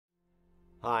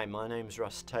Hi, my name's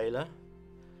Russ Taylor.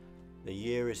 The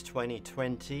year is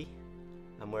 2020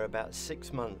 and we're about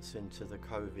 6 months into the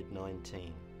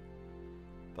COVID-19.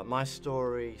 But my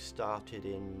story started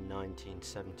in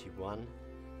 1971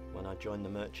 when I joined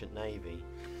the Merchant Navy.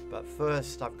 But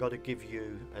first I've got to give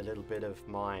you a little bit of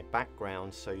my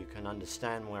background so you can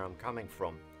understand where I'm coming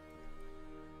from.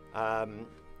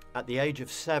 At the age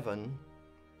of 7,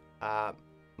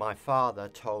 my father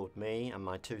told me and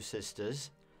my 2 sisters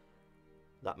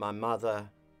that my mother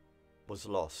was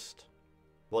lost.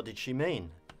 What did she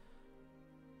mean?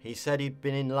 He said he'd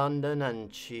been in London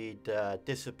and she'd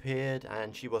disappeared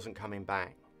and she wasn't coming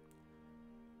back.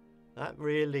 That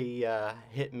really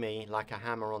hit me like a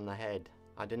hammer on the head.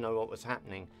 I didn't know what was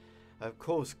happening. Of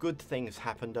course, good things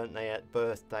happen, don't they, at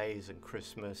birthdays and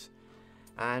Christmas.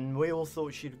 And we all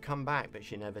thought she'd come back, but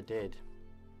she never did.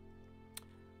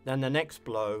 Then the next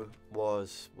blow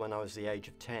was when I was the age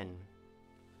of 10.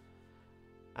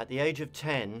 At the age of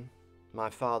 10, my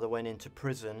father went into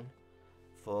prison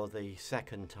for the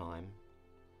 2nd time.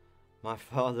 My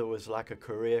father was like a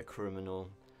career criminal.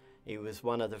 He was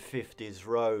one of the 50s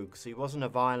rogues. He wasn't a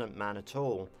violent man at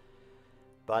all,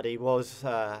 but he was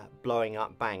blowing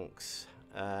up banks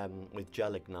with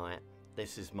gelignite.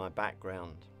 This is my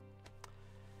background.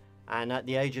 And at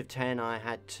the age of 10, I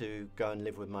had to go and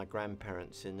live with my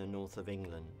grandparents in the north of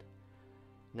England.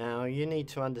 Now, you need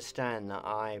to understand that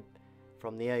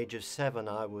from the age of 7,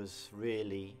 I was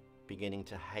really beginning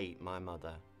to hate my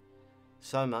mother.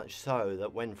 So much so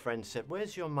that when friends said,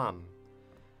 "Where's your mum?"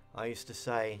 I used to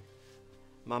say,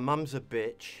 "My mum's a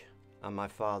bitch and my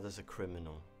father's a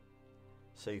criminal."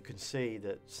 So you can see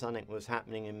that something was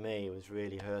happening in me, was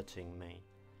really hurting me.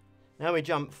 Now we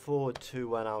jump forward to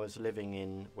when I was living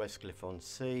in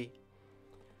Westcliff-on-Sea,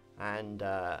 and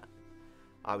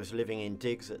I was living in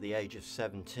digs at the age of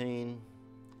 17.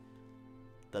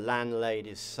 The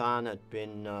landlady's son had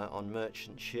been on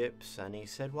merchant ships, and he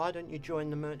said, "Why don't you join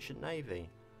the Merchant Navy?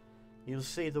 You'll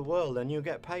see the world and you'll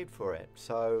get paid for it."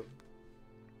 So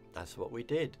that's what we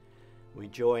did. We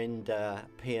joined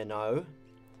P&O.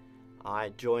 I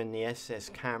joined the SS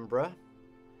Canberra,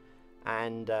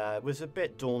 and it was a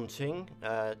bit daunting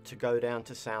to go down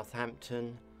to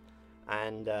Southampton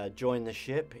and join the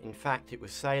ship. In fact, it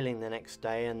was sailing the next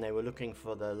day and they were looking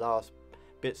for the last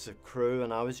bits of crew,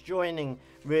 and I was joining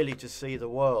really to see the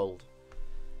world.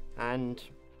 And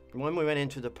when we went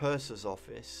into the purser's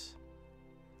office,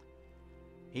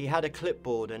 he had a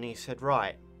clipboard and he said,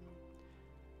 "Right,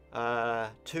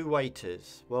 2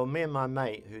 waiters." Well, me and my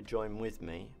mate who joined with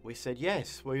me, we said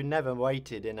yes, we never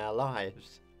waited in our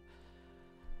lives.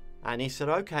 And he said,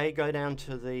 "Okay, go down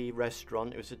to the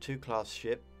restaurant." It was a 2-class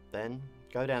ship then.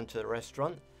 "Go down to the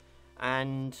restaurant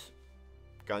and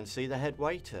go and see the head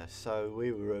waiter." So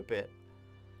we were a bit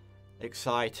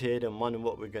excited and wondered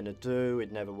what we were going to do.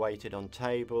 We'd never waited on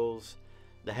tables.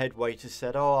 The head waiter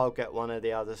said, "Oh, I'll get one of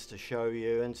the others to show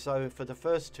you." And so for the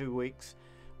first 2 weeks,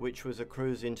 which was a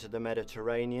cruise into the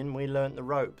Mediterranean, we learnt the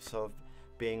ropes of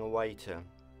being a waiter.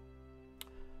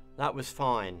 That was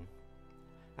fine.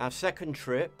 Our second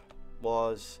trip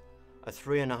was a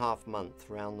 3.5-month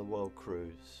round the world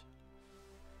cruise.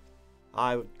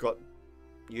 I got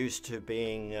used to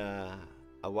being a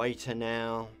waiter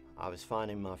now. I was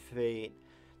finding my feet.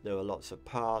 There were lots of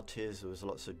parties, there was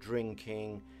lots of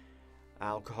drinking.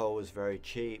 Alcohol was very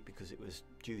cheap because it was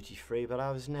duty free, but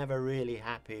I was never really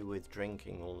happy with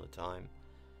drinking all the time.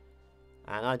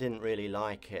 And I didn't really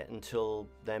like it until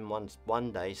then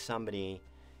one day somebody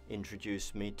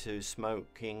introduced me to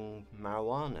smoking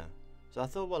marijuana. So I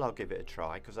thought, well, I'll give it a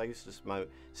try, because I used to smoke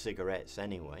cigarettes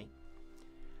anyway.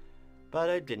 But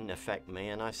it didn't affect me,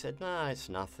 and I said, "No, it's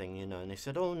nothing, you know." And they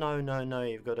said, "Oh, no,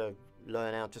 you've got to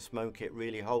learn how to smoke it,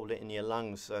 really hold it in your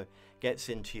lungs so it gets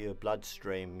into your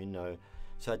bloodstream, you know."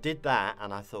 So I did that,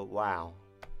 and I thought, wow,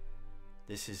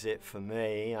 this is it for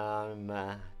me. I'm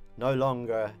no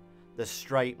longer the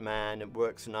straight man that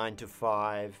works 9 to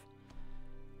 5.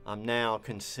 I'm now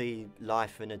can see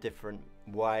life in a different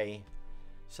way.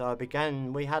 So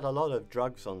we had a lot of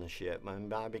drugs on the ship,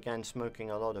 and I began smoking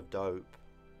a lot of dope.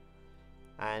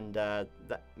 And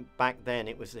back then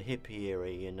it was the hippie era,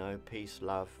 you know, peace,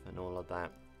 love and all of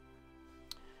that.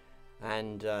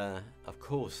 And of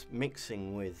course,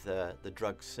 mixing with the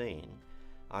drug scene,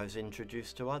 I was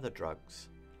introduced to other drugs.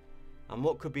 And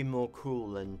what could be more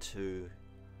cool than to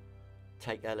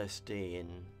take LSD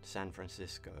in San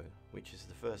Francisco, which is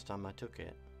the first time I took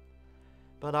it.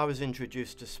 But I was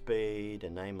introduced to speed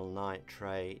and amyl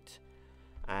nitrate,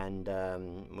 and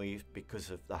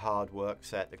because of the hard work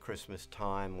at the Christmas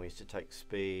time, we used to take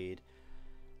speed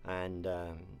and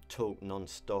talk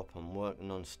non-stop and work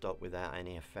non-stop without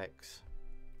any effects.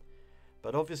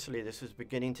 But obviously this was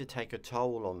beginning to take a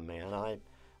toll on me, and I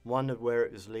wondered where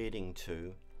it was leading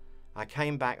to. I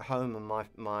came back home and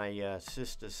my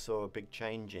sisters saw a big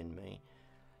change in me.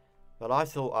 But I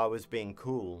thought I was being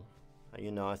cool.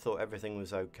 You know, I thought everything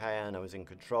was okay and I was in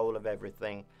control of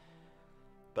everything.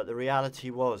 But the reality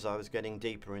was I was getting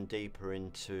deeper and deeper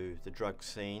into the drug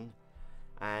scene.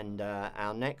 And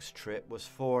our next trip was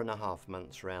 4.5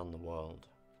 months around the world.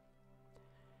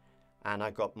 And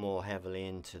I got more heavily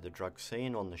into the drug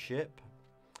scene on the ship.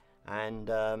 And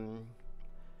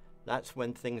that's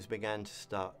when things began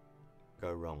to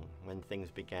go wrong, when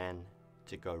things began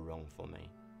to go wrong for me.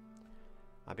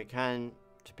 I began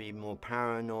to be more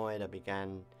paranoid, I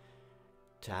began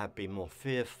to be more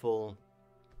fearful,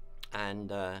 and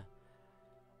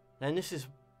then this is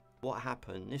what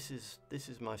happened. This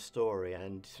is my story,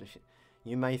 and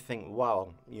you may think,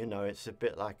 wow, you know, it's a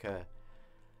bit like a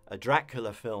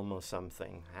Dracula film or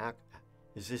something. How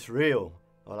is this real?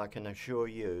 Well, I can assure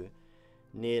you,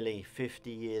 nearly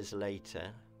 50 years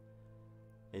later,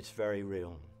 it's very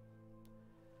real.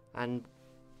 And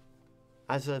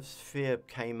as a fear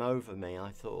came over me,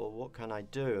 I thought, well, what can I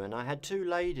do? And I had two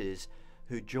ladies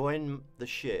who joined the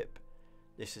ship,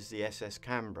 this is the SS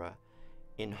Canberra,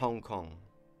 in Hong Kong.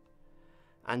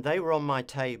 And they were on my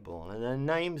table, and their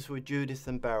names were Judith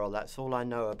and Beryl. That's all I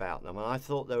know about them. And I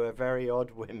thought they were very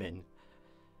odd women,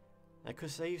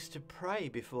 because they used to pray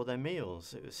before their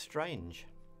meals. It was strange.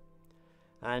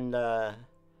 And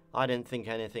I didn't think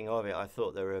anything of it. I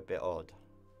thought they were a bit odd.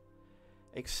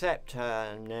 Except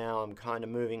now I'm kind of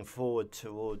moving forward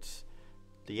towards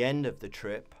the end of the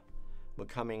trip. We're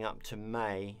coming up to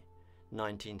May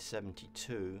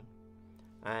 1972.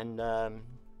 And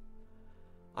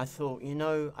I thought, you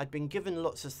know, I'd been given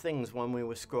lots of things when we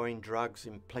were scoring drugs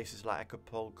in places like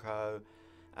Acapulco,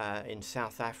 in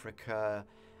South Africa.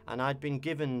 And I'd been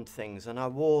given things and I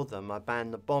wore them. I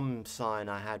banned the bomb sign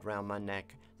I had round my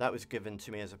neck. That was given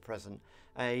to me as a present.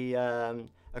 A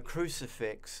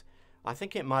crucifix. I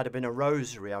think it might have been a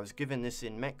rosary. I was given this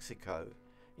in Mexico,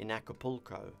 in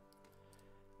Acapulco.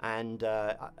 And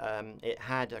it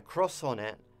had a cross on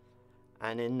it.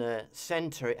 And in the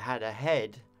center it had a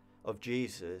head of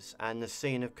Jesus and the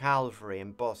scene of Calvary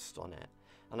embossed on it.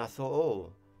 And I thought,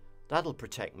 oh, that'll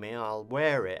protect me. I'll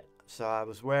wear it. So I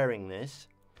was wearing this.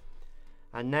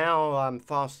 And now I'm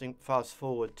fast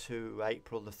forward to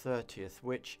April the 30th,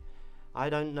 which I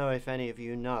don't know if any of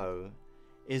you know,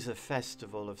 is a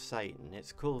festival of Satan.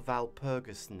 It's called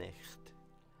Walpurgisnacht.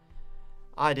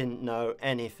 I didn't know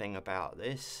anything about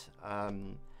this.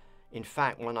 In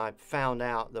fact, when I found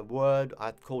out the word,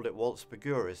 I called it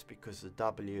Walpurgis because the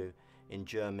W in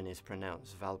German is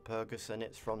pronounced Walpurgis, and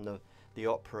it's from the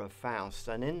opera of Faust.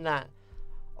 And in that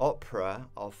opera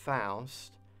of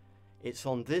Faust, it's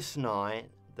on this night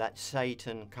that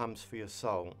Satan comes for your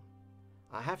soul.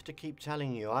 I have to keep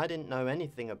telling you, I didn't know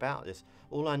anything about this.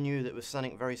 All I knew that was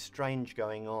something very strange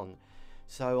going on.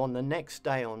 So on the next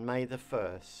day, on May the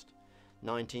 1st,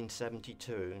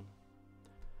 1972,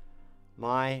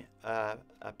 my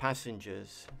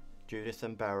passengers, Judith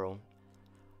and Beryl,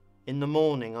 in the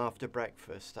morning after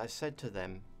breakfast, I said to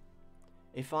them,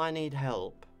 if I need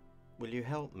help, will you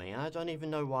help me? I don't even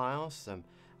know why I asked them.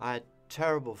 I had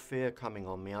terrible fear coming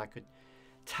on me. I could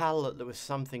tell that there was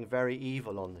something very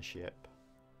evil on the ship.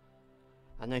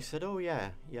 And they said, oh yeah,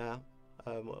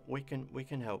 we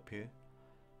can help you.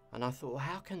 And I thought, well,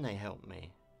 how can they help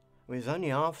me? It was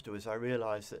only afterwards I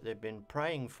realized that they'd been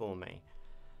praying for me.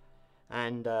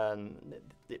 And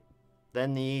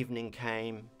then the evening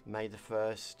came, May the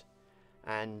 1st,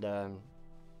 and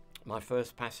my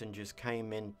first passengers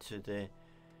came into the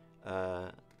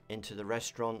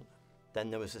restaurant. Then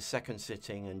there was a second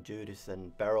sitting, and Judith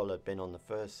and Beryl had been on the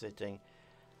first sitting.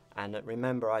 And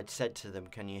remember, I'd said to them,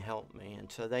 can you help me?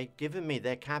 And so they'd given me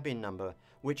their cabin number,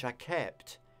 which I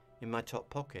kept in my top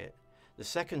pocket. The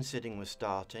second sitting was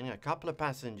starting. A couple of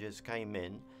passengers came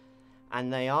in,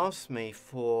 and they asked me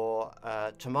for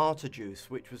tomato juice,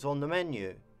 which was on the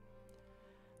menu.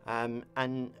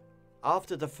 And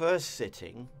after the first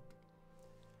sitting,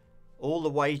 all the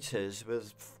waiters,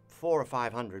 was 400 or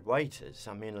 500 waiters.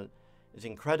 I mean, it was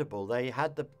incredible. They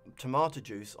had the tomato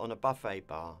juice on a buffet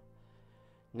bar.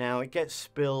 Now it gets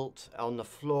spilt on the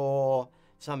floor.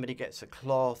 Somebody gets a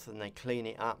cloth and they clean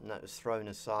it up, and that was thrown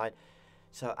aside.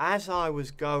 So as I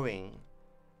was going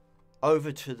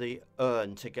over to the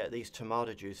urn to get these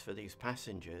tomato juice for these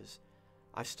passengers,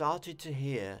 I started to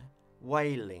hear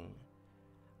wailing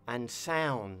and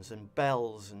sounds and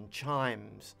bells and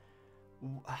chimes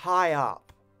high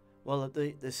up. Well,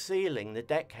 the ceiling, the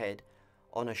deck head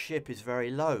on a ship is very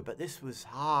low, but this was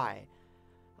high,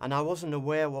 and I wasn't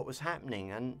aware what was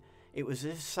happening. And It was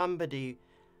as if somebody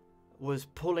was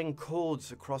pulling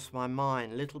cords across my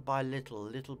mind, little by little,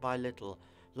 little by little,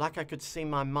 like I could see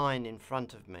my mind in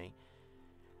front of me.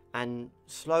 And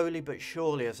slowly but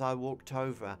surely, as I walked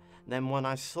over, then when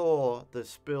I saw the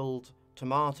spilled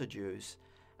tomato juice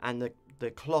and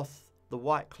the cloth, the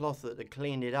white cloth that had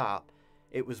cleaned it up,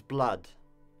 it was blood.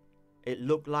 It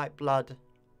looked like blood.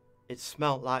 It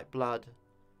smelt like blood.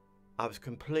 I was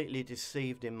completely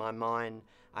deceived in my mind.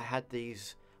 I had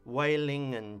these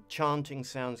wailing and chanting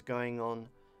sounds going on,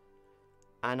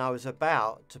 and I was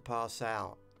about to pass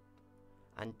out.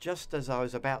 And just as I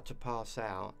was about to pass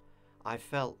out, I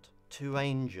felt two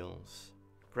angels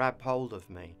grab hold of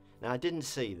me. Now, I didn't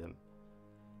see them.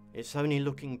 It's only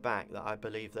looking back that I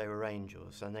believe they were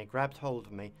angels, and they grabbed hold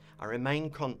of me. I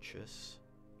remained conscious,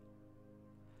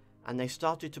 and they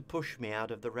started to push me out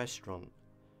of the restaurant.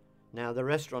 Now, the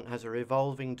restaurant has a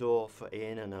revolving door for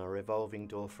in and a revolving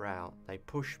door for out. They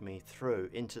pushed me through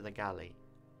into the galley.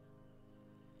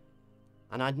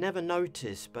 And I'd never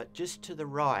noticed, but just to the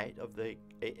right of the,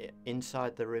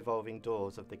 inside the revolving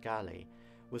doors of the galley,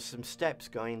 was some steps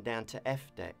going down to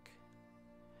F deck.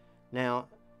 Now,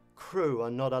 crew are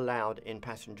not allowed in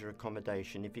passenger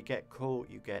accommodation. If you get caught,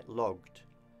 you get logged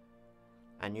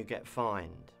and you get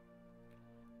fined.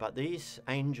 But these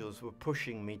angels were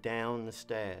pushing me down the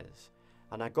stairs,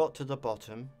 and I got to the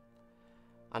bottom,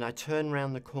 and I turned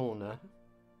round the corner,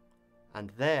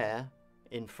 and there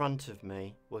in front of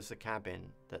me was the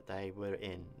cabin that they were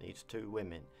in, these two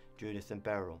women, Judith and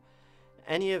Beryl.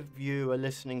 Any of you are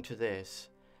listening to this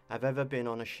have ever been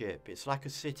on a ship? It's like a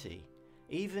city.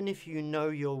 Even if you know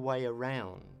your way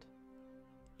around,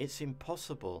 it's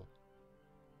impossible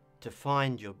to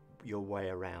find your way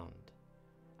around.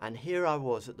 And here I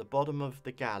was at the bottom of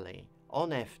the galley,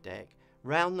 on F deck.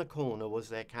 Round the corner was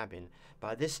their cabin.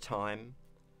 By this time,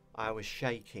 I was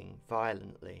shaking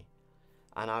violently,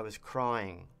 and I was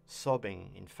crying, sobbing,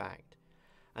 in fact.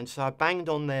 And so I banged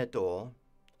on their door,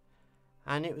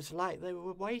 and it was like they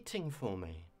were waiting for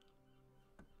me.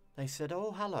 They said,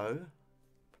 "Oh, hello,"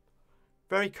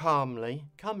 very calmly,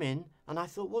 "come in." And I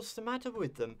thought, what's the matter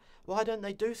with them? Why don't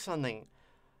they do something?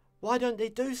 Why don't they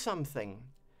do something?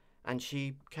 And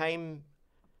she came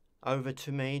over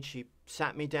to me, she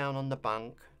sat me down on the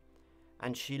bunk,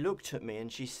 and she looked at me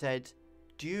and she said,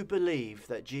 "Do you believe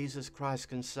that Jesus Christ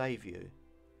can save you?"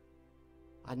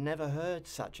 I'd never heard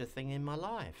such a thing in my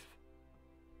life.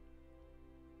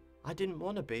 I didn't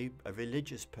want to be a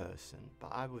religious person,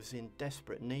 but I was in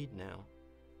desperate need now.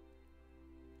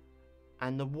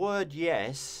 And the word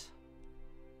yes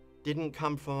didn't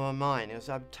come from my mind. As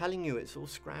I'm telling you, it's all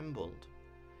scrambled.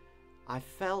 I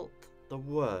felt the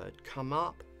word come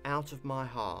up out of my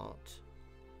heart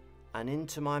and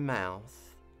into my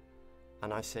mouth,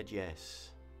 and I said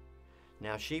yes.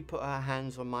 Now she put her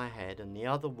hands on my head, and the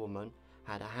other woman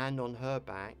had a hand on her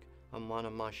back and one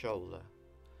on my shoulder.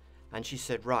 And she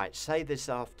said, "Right, say this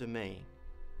after me."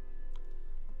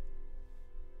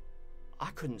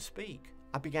 I couldn't speak.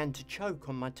 I began to choke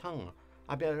on my tongue.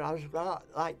 I was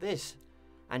like this.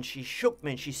 And she shook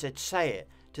me and she said, "Say it."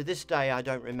 To this day, I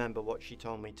don't remember what she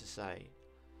told me to say.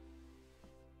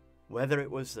 Whether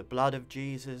it was the blood of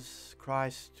Jesus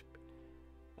Christ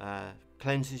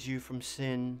cleanses you from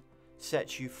sin,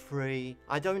 sets you free,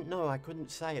 I don't know. I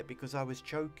couldn't say it because I was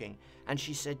choking. And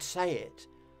she said, "Say it."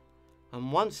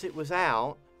 And once it was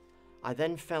out, I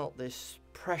then felt this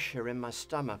pressure in my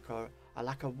stomach, or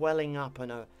like a welling up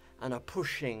and a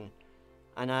pushing,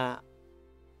 and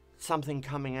something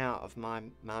coming out of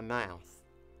my mouth.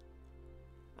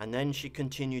 And then she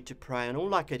continued to pray, and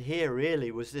all I could hear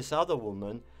really was this other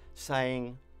woman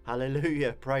saying,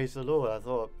 "Hallelujah, praise the Lord." I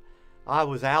thought I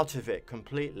was out of it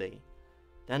completely.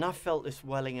 Then I felt this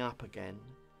welling up again,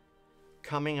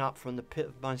 coming up from the pit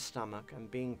of my stomach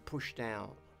and being pushed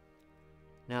out.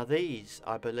 Now these,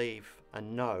 I believe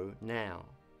and know now,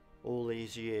 all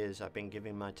these years I've been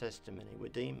giving my testimony, were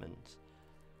demons.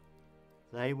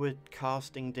 They were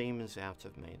casting demons out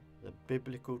of me. The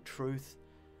biblical truth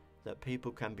that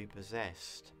people can be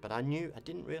possessed. But I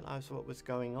didn't realize what was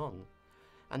going on.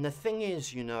 And the thing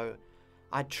is, you know,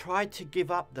 I tried to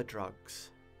give up the drugs,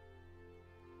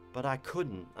 but I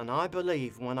couldn't. And I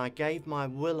believe when I gave my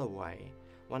will away,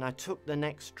 when I took the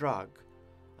next drug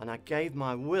and I gave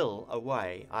my will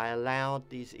away, I allowed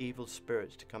these evil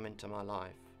spirits to come into my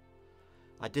life.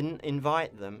 I didn't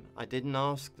invite them, I didn't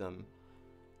ask them,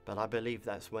 but I believe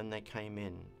that's when they came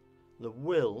in. The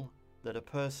will that a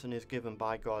person is given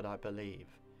by God, I believe,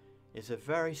 is a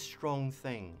very strong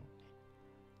thing.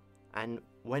 And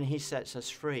when he sets us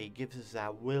free, gives us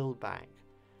our will back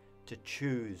to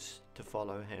choose to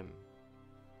follow him.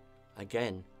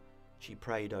 Again, she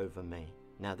prayed over me.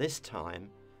 Now this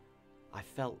time, I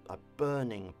felt a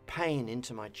burning pain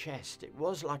into my chest. It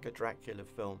was like a Dracula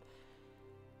film.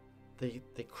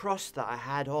 The cross that I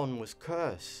had on was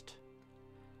cursed.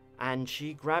 And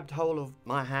she grabbed hold of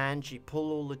my hand, she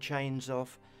pulled all the chains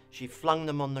off, she flung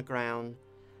them on the ground,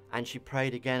 and she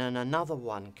prayed again, and another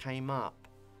one came up.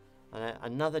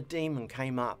 Another demon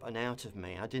came up and out of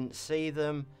me. I didn't see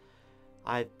them.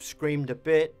 I screamed a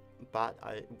bit, but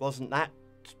it wasn't that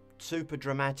super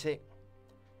dramatic.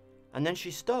 And then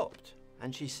she stopped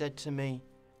and she said to me,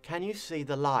 "Can you see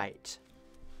the light?"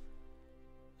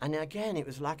 And again, it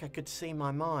was like I could see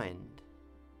my mind.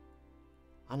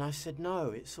 And I said, "No,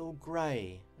 it's all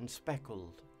grey and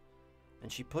speckled."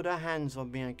 And she put her hands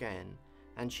on me again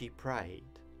and she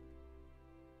prayed.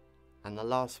 And the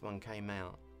last one came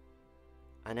out.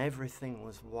 And everything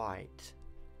was white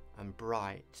and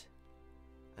bright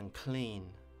and clean,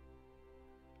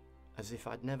 as if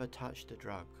I'd never touched a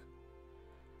drug.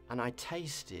 And I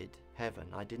tasted heaven.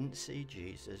 I didn't see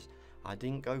Jesus. I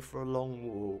didn't go for a long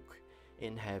walk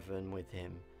in heaven with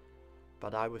him.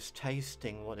 But I was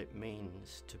tasting what it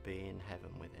means to be in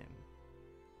heaven with him.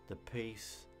 The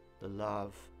peace, the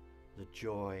love, the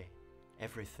joy,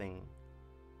 everything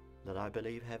that I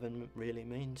believe heaven really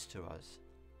means to us.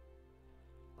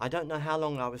 I don't know how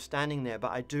long I was standing there,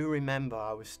 but I do remember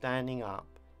I was standing up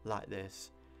like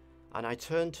this, and I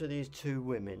turned to these two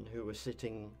women who were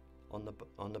sitting on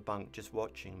the bunk just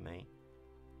watching me,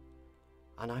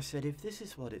 and I said, "If this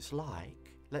is what it's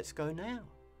like, let's go now."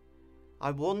 I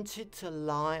wanted to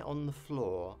lie on the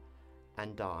floor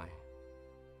and die,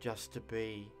 just to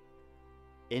be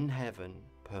in heaven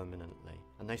permanently.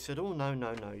 And they said, "Oh, no,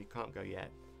 you can't go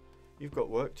yet. You've got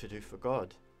work to do for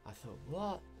God." I thought,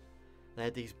 what? They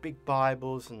had these big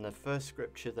Bibles, and the first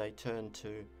scripture they turned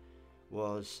to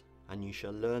was, "And you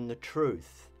shall learn the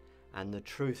truth, and the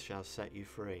truth shall set you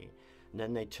free." And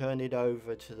then they turned it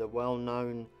over to the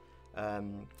well-known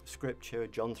scripture,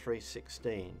 John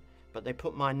 3:16. But they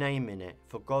put my name in it.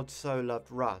 "For God so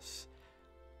loved Russ,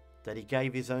 that he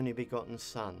gave his only begotten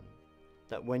Son,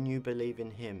 that when you believe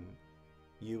in him,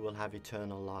 you will have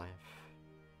eternal life."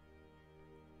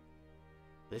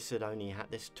 This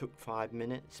took 5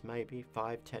 minutes, maybe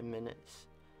 5-10 minutes.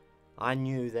 I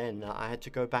knew then that I had to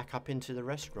go back up into the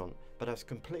restaurant, but I was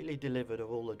completely delivered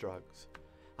of all the drugs.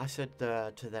 I said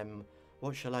to them,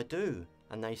 "What shall I do?"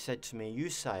 And they said to me, "You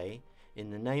say, in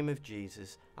the name of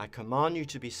Jesus, I command you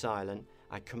to be silent.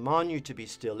 I command you to be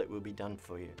still. It will be done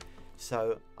for you."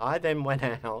 So I then went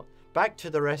out back to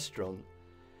the restaurant,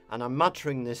 and I'm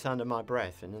muttering this under my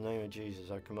breath, "In the name of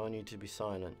Jesus, I command you to be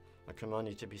silent. I command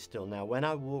you to be still." Now, when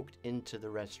I walked into the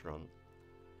restaurant,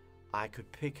 I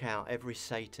could pick out every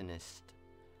Satanist,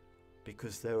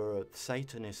 because there were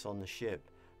Satanists on the ship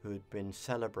who had been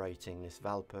celebrating this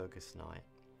Walpurgis night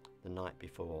the night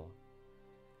before.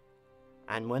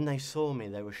 And when they saw me,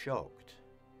 they were shocked,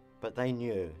 but they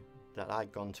knew that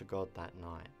I'd gone to God that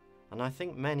night. And I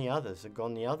think many others had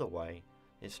gone the other way.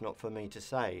 It's not for me to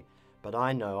say, but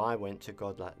I know I went to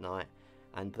God that night,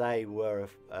 and they were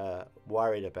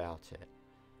worried about it.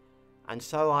 And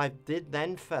so I did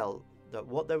then felt that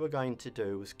what they were going to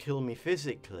do was kill me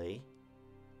physically,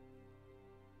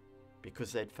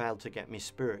 because they'd failed to get me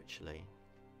spiritually.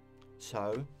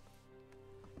 So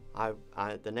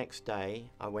the next day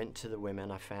I went to the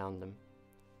women, I found them,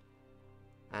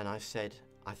 and I said,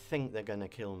 "I think they're going to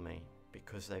kill me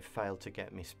because they failed to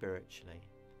get me spiritually."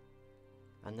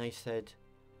 And they said,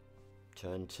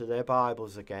 turn to their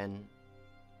Bibles again,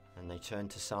 and they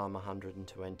turned to Psalm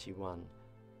 121.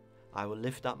 "I will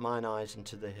lift up mine eyes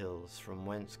unto the hills, from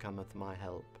whence cometh my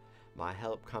help. My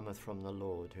help cometh from the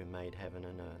Lord, who made heaven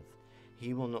and earth.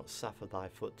 He will not suffer thy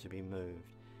foot to be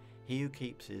moved. He who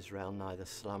keeps Israel neither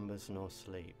slumbers nor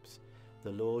sleeps.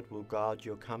 The Lord will guard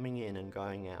your coming in and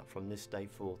going out from this day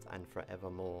forth and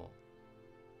forevermore."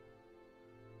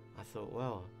 I thought,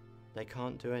 well, they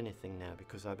can't do anything now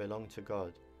because I belong to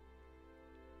God.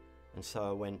 And so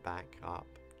I went back up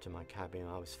to my cabin.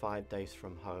 I was 5 days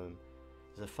from home.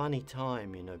 It was a funny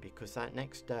time, because that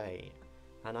next day,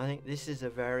 and I think this is a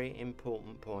very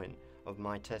important point of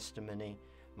my testimony,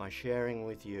 my sharing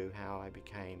with you how I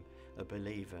became a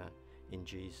believer in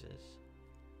Jesus.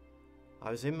 I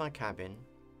was in my cabin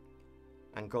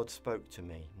and God spoke to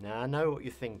me. Now I know what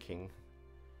you're thinking.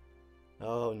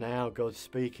 Oh, now God's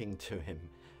speaking to him.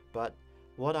 But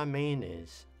what I mean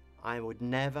is, I would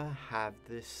never have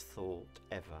this thought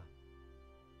ever.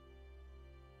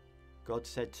 God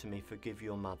said to me, "Forgive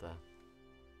your mother."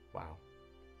 Wow.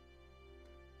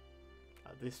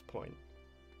 At this point,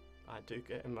 I do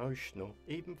get emotional,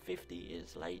 even 50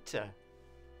 years later.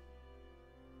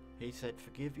 He said,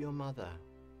 forgive your mother.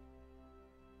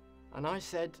 And I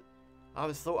said,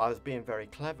 thought I was being very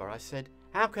clever. I said,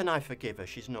 how can I forgive her?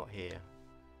 She's not here.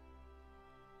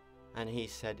 And he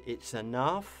said, it's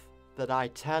enough that I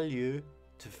tell you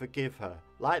to forgive her.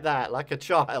 Like that, like a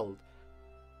child.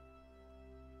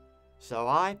 So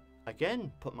I,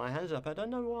 again, put my hands up. I don't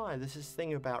know why. This is the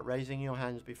thing about raising your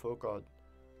hands before God.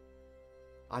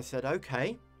 I said,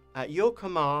 okay, at your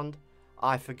command,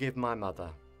 I forgive my mother.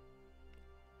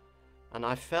 And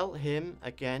I felt him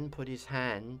again put his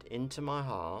hand into my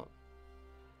heart,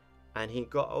 and he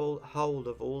got hold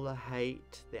of all the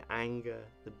hate, the anger,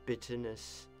 the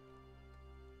bitterness,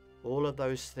 all of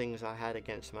those things I had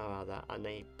against my mother, and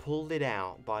he pulled it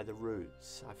out by the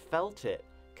roots. I felt it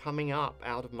coming up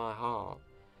out of my heart,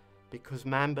 because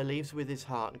man believes with his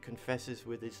heart and confesses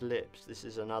with his lips. This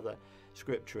is another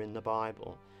scripture in the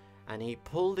Bible. And he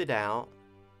pulled it out,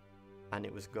 and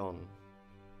it was gone.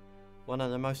 One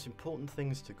of the most important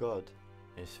things to God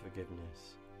is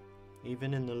forgiveness.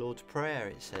 Even in the Lord's Prayer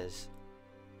it says,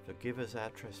 forgive us our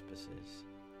trespasses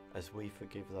as we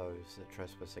forgive those that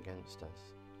trespass against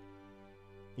us.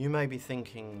 You may be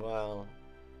thinking, well,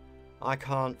 I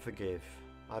can't forgive.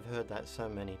 I've heard that so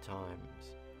many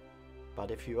times. But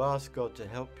if you ask God to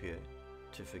help you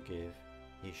to forgive,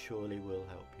 he surely will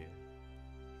help you.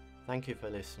 Thank you for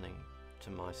listening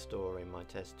to my story, my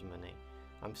testimony.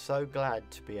 I'm so glad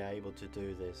to be able to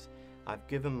do this. I've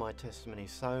given my testimony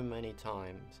so many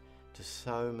times to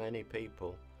so many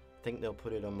people. I think they'll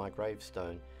put it on my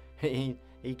gravestone. He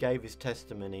gave his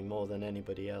testimony more than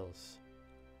anybody else.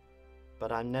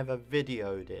 But I never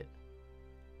videoed it.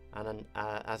 And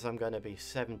as I'm going to be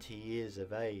 70 years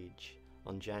of age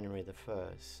on January the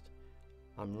 1st,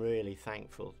 I'm really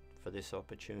thankful for this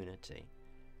opportunity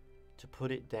to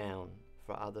put it down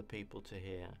for other people to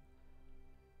hear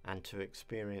and to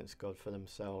experience God for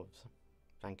themselves.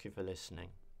 Thank you for listening.